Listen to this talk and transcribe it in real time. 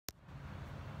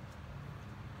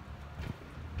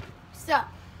So,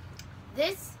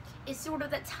 this is sort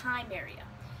of the time area.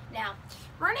 Now,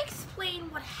 we're going to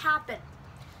explain what happened.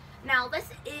 Now, this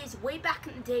is way back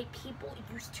in the day, people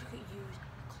used to use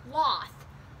cloth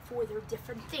for their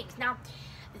different things. Now,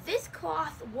 this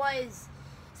cloth was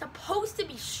supposed to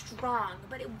be strong,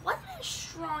 but it wasn't as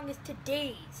strong as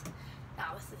today's.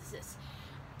 Now, this is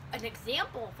an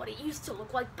example of what it used to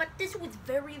look like, but this was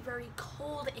very, very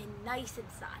cold and nice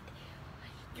inside.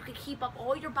 You could keep up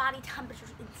all your body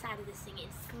temperatures inside of this thing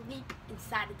and sleep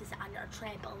inside of this on your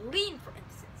trampoline, for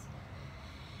instance.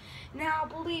 Now,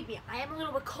 believe me, I am a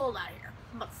little bit cold out here,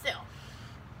 but still.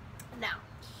 Now,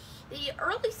 the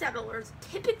early settlers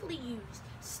typically used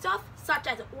stuff such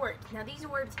as orbs. Now, these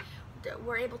orbs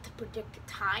were able to predict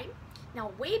time.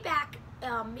 Now, way back,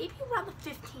 maybe around the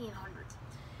 1500s,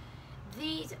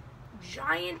 these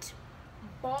giant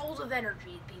balls of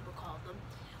energy, people called them,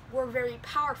 were very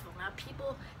powerful. Now,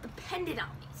 people depended on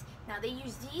these. Now, they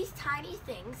used these tiny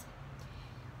things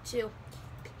to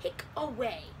pick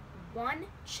away one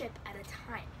chip at a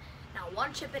time. Now,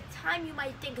 one chip at a time you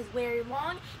might think is very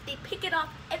long. They pick it off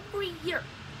every year,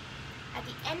 at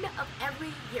the end of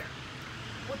every year,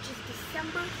 which is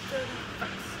December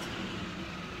 31st.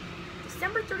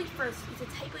 December 31st is a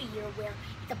type of year where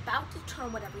it's about to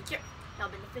turn whatever year. Now,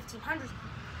 in the 1500s,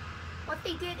 what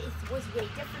they did was way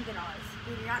different than ours.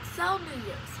 We did not celebrate New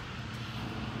Year's.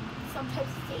 Some types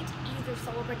of states either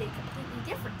celebrated completely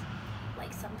different.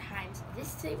 Like sometimes this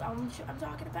state I'm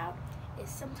talking about is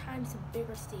sometimes a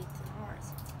bigger state than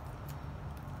ours.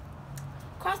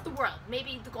 Across the world,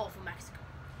 maybe the Gulf of Mexico.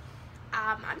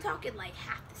 I'm talking like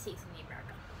half the states in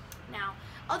America. Now,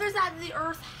 other sides of the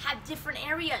earth have different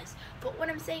areas, but what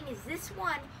I'm saying is this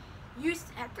one used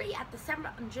at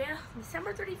December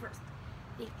 31st,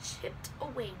 they chipped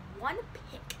away one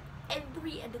pick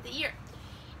every end of the year.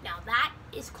 Now that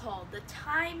is called the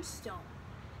time stone.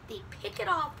 They pick it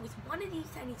off with one of these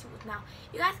tiny tools. Now,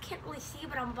 you guys can't really see,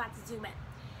 but I'm about to zoom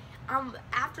in.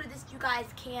 After this, you guys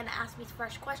can ask me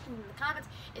fresh questions in the comments.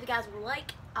 If you guys would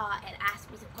like and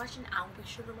ask me some questions, I'll be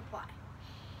sure to reply.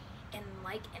 And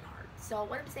like and heart. So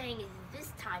what I'm saying is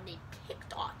this time they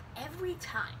picked off every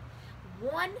time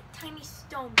one tiny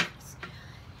stone piece.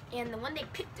 And when they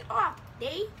picked it off,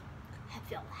 they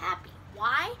felt happy.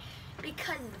 Why?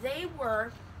 Because they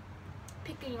were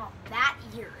picking off that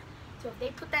year. So if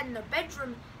they put that in their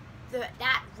bedroom,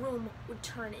 that room would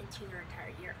turn into their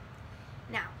entire year.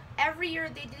 Now, every year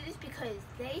they did this because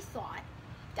they thought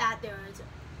that there was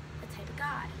a type of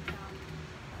God.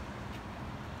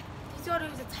 They thought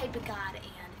it was a type of God,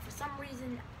 and for some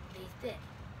reason, they did.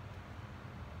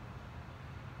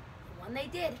 When they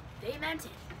did, they meant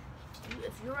it.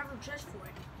 If you're ever judged for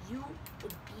it, you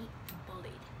would be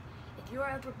bullied. If you're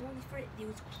ever bullied for it, it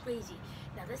was crazy.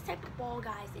 Now, this type of ball,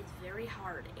 guys, is very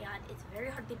hard, and it's very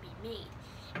hard to be made.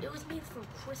 It was made from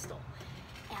crystal,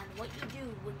 and what you do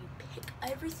when you pick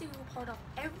every single part off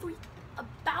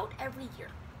about every year,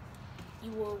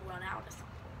 you will run out of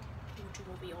something, which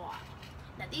will be a lot.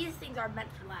 Now, these things are meant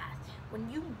to last. When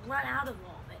you run out of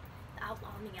all of it, out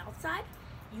on the outside,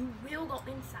 you will go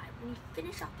inside. When you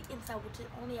finish off the inside, which is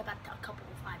only about a couple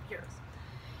of 5 years.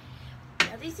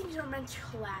 Now, these things are meant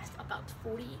to last about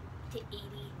 40 to 80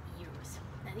 years.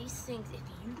 Now, these things, if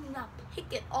you do not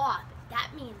pick it off, that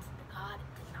means the God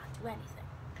did not do anything.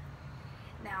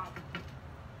 Now,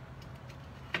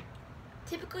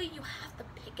 typically, you have to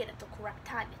pick it at the correct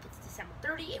time. If it's December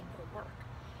 30, it won't work.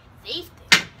 They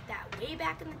think that way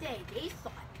back in the day, they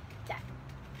thought that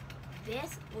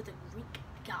this was a Greek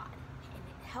god, and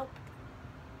it helped them.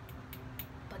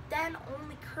 But then,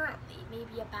 only currently,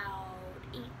 maybe about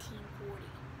 1840,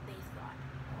 they thought,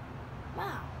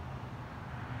 wow,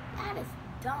 that is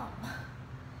dumb.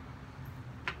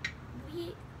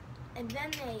 And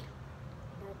then they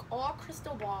broke all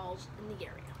crystal balls in the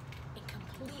area and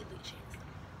completely changed them.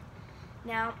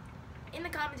 Now, in the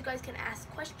comments, you guys can ask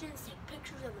questions, take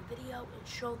pictures of the video, and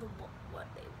show them what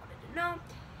they wanted to know.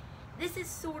 This is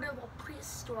sort of a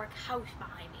prehistoric house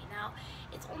behind me. Now,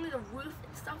 it's only the roof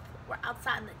and stuff. We're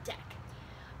outside on the deck.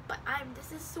 But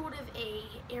this is sort of a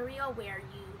area where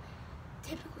you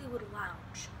typically would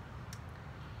lounge.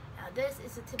 Now, this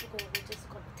is a typical, just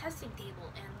called a testing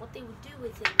table, and what they would do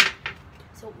is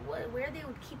where they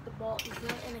would keep the ball is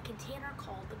in a container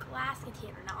called the glass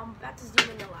container. Now, I'm about to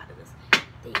zoom in a lot of this.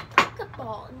 They put the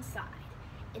ball inside,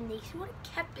 and they sort of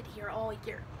kept it here all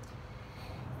year.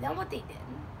 Then what they did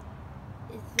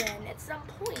is then at some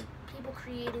point, people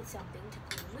created something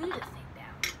to glue the thing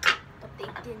down, but they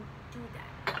didn't do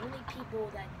that. Only people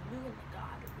that knew in the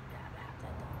God would have that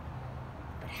done.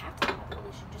 But half the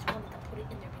population just wanted to put it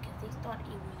in there because they thought it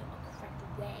was a correct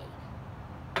way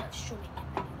of showing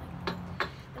it. Like,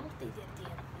 they did at the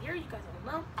end of the year, you guys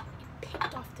all know, they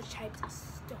picked off the types of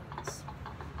stones.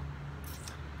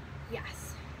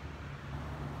 Yes.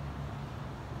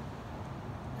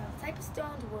 Now, the type of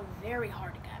stones were very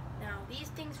hard to get. Now, these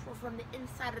things were from the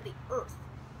inside of the earth.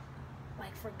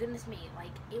 Like, for goodness me,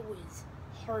 like, it was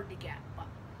hard to get. But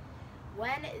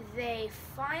when they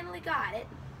finally got it,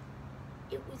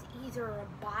 it was either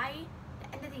by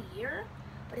the end of the year,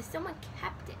 but if someone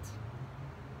kept it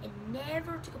and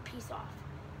never took a piece off,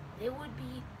 they would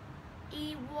be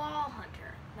a wall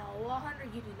hunter. Now, a wall hunter,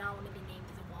 you do not want to be named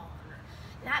as a wall hunter.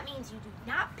 That means you do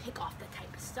not pick off the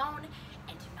type of stone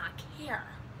and do not care.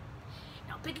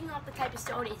 Now, picking off the type of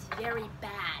stone is very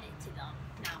bad to them.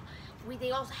 Now,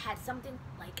 they also had something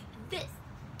like this.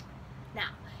 Now,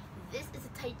 this is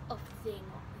a type of thing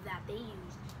that they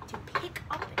used to pick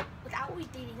up it.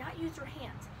 They did not use their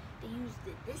hands. They used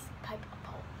this type of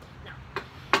pole.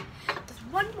 Now, there's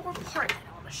one more part that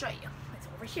I want to show you. It's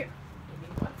over here. Give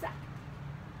me 1 sec.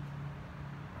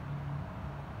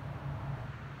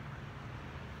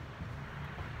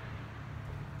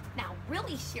 Now,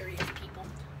 really serious people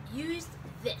used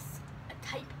this, a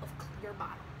type of clear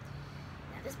bottle.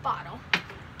 Now, this bottle,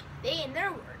 they, in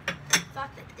their word,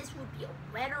 thought that this would be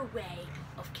a better way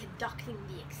of conducting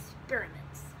the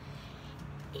experiments.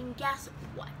 And guess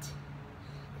what?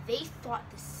 They thought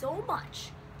this so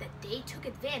much that they took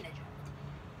advantage of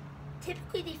it.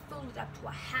 Typically, they filled it up to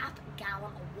a half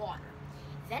gallon of water.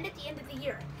 Then at the end of the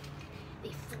year, they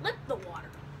flipped the water.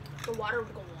 The water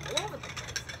would go all over the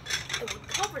place. It would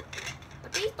cover them.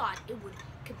 But they thought it would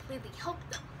completely help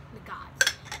them, the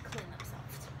gods, clean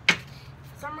themselves.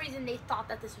 For some reason, they thought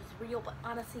that this was real, but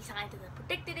honestly, scientists have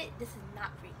predicted it. This is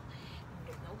not real.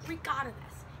 There's no Greek god in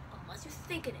this, unless you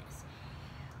think it is.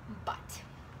 But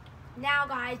now,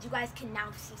 guys, you guys can now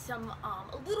see some,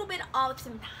 a little bit of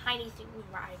some tiny things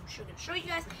where I'm sure going to show you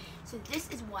guys. So this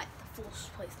is what the full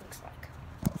place looks like.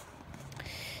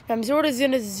 Now, I'm sort of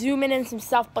going to zoom in some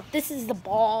stuff, but this is the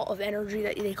ball of energy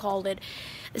that they called it.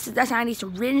 This is the tiny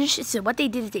syringe. So what they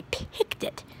did is they picked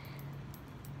it,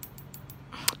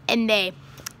 and this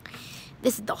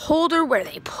is the holder where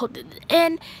they put it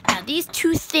in. Now, these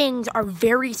two things are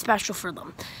very special for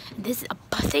them. This is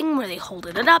a thing where they hold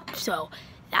it up. So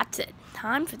that's it.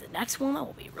 Time for the next one. That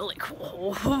will be really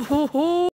cool.